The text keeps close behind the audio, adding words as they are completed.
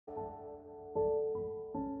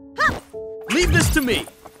Leave this to me.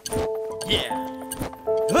 Yeah.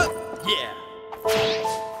 Yeah.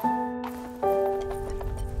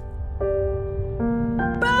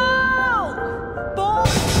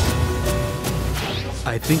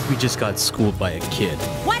 I think we just got schooled by a kid.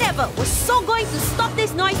 Whatever, we're so going to stop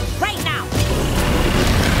this noise right now.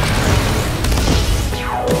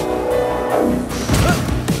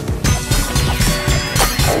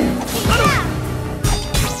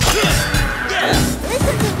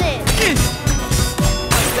 Listen to this.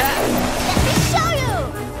 Like that. Let me show you.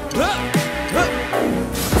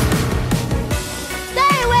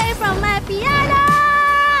 Stay away from my piano.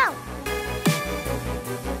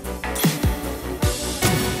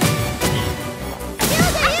 Feel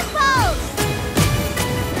the impulse.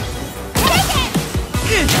 Take it.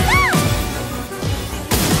 Go.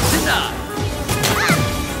 Deny.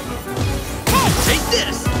 Hey. Take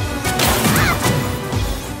this.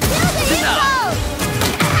 Feel the impulse.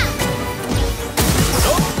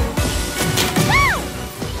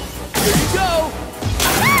 Here you go.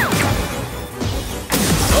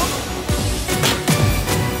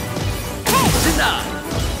 Deny.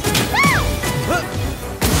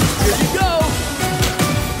 Here you go.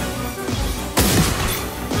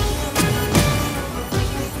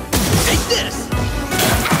 Take this.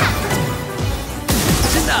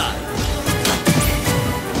 Deny.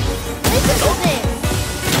 Listen to this.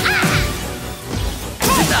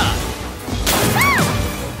 Deny.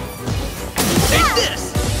 Take this.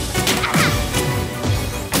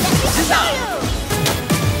 Deny.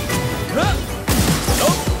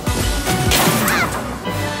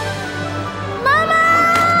 Mama!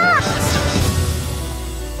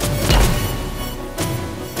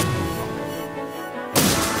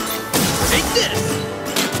 Take this.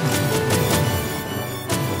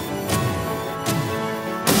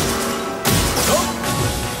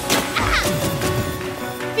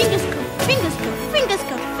 Fingers go, fingers go, fingers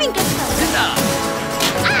go, fingers go. Deny.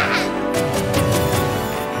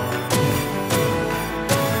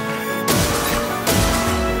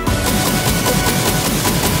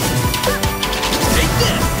 Take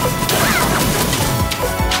this.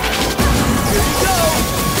 Here you go.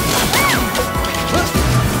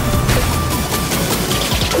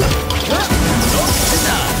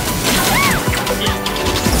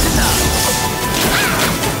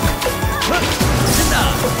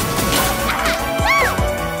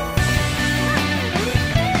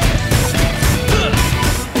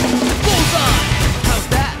 How's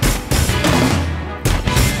that?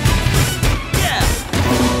 Yeah.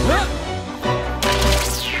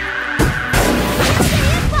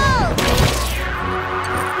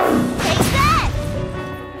 Take that!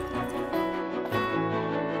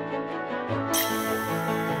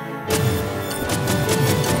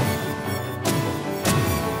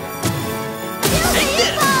 Take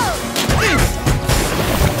this.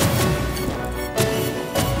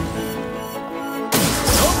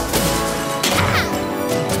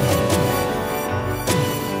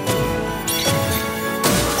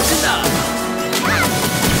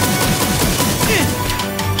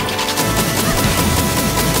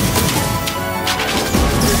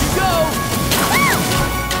 Here you go. Here you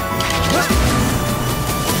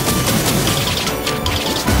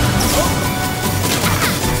go.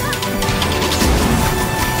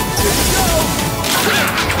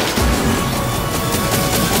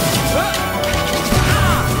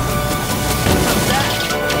 How's that?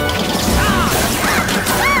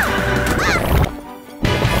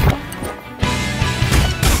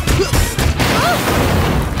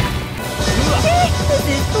 This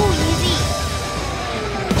is too easy.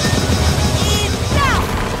 Enough!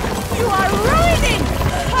 You are ruining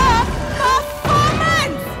her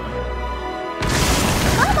performance!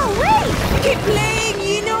 Mama, wait! Keep playing,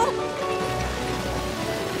 Yinu!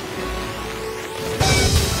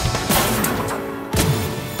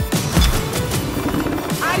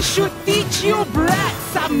 I should teach you brats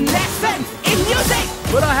some lessons in music!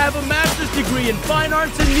 But I have a master's degree in fine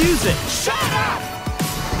arts and music. Shut up!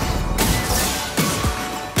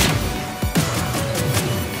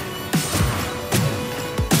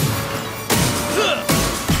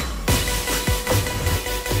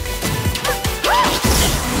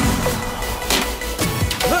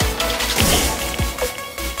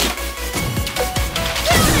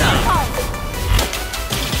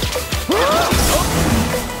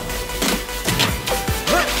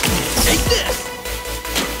 Take this.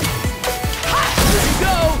 Here you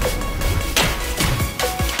go.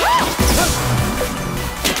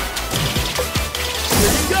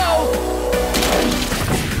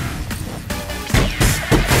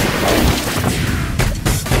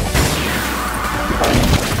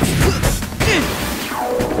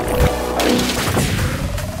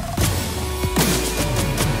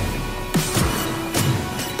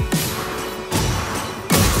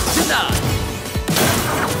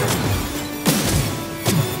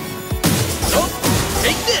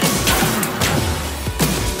 Take this!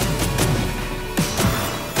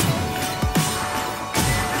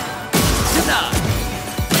 Deny!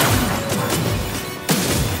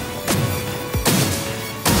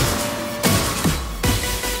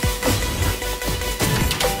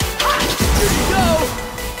 Here you go!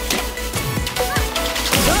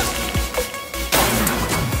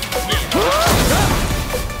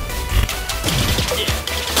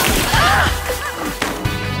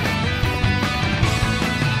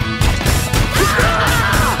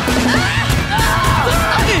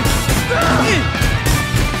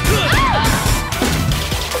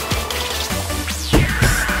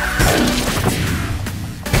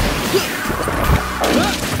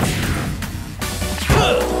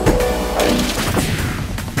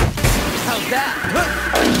 How's that?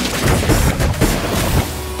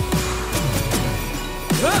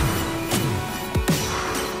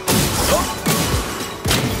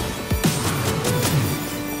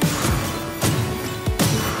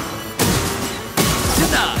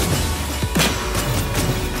 Deny!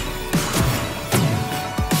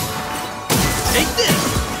 Take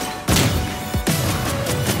this!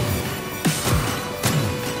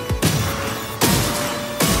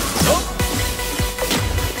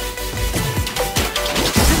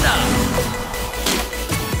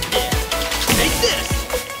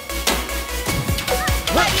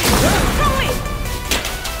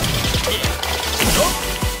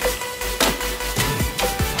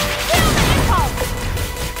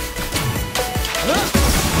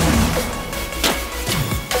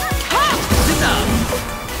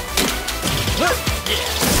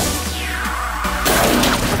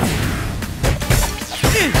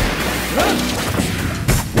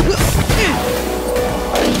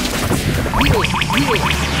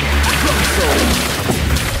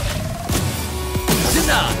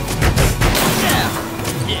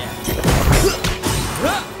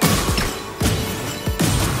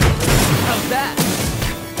 How's that?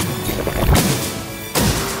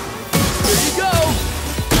 Here you go!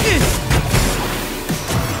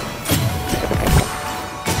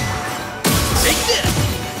 Take this!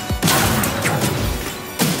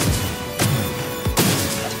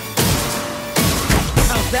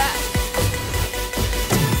 How's that?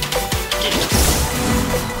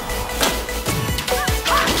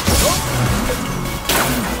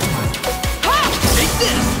 Take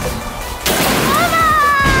this!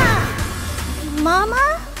 Mama?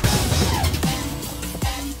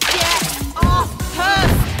 Get off her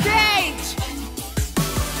stage!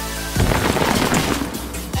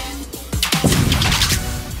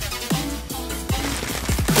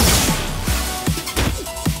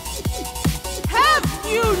 Have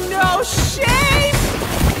you no shame?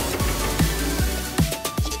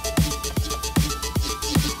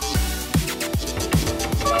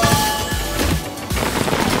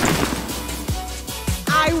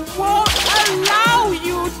 I won't allow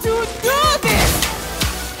you to do this!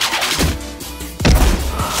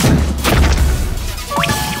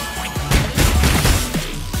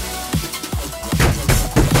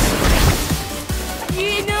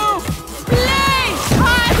 Yinu, play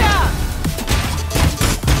harder!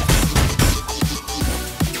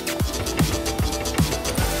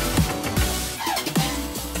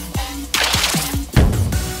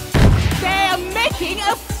 They are making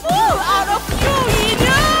a fool out of you,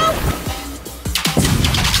 Yinu!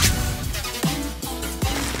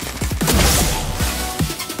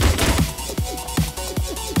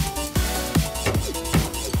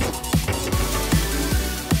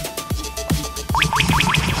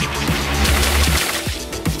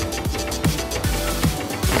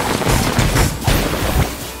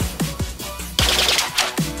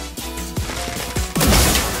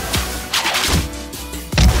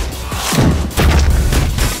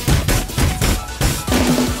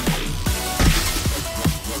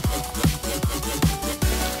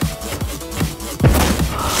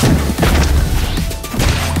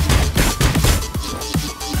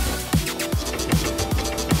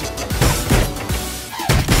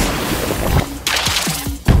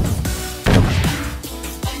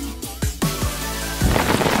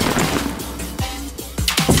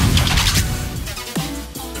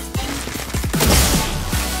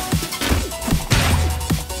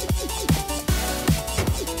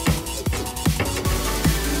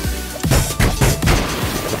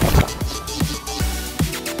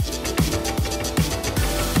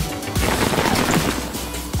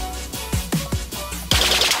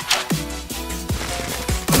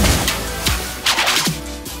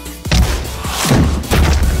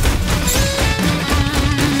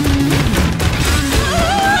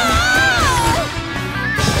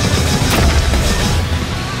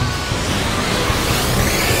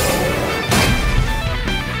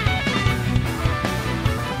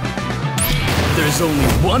 There's only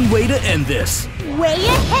one way to end this. Way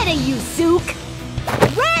ahead of you, Zook.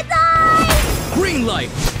 Red light! Green light.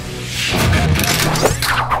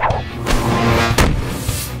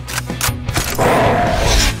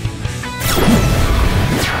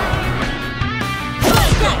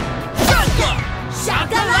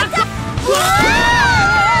 Shakalaka!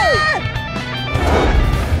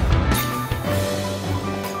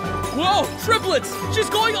 Whoa, triplets! She's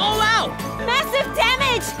going all out! Massive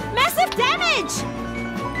damage! Massive damage!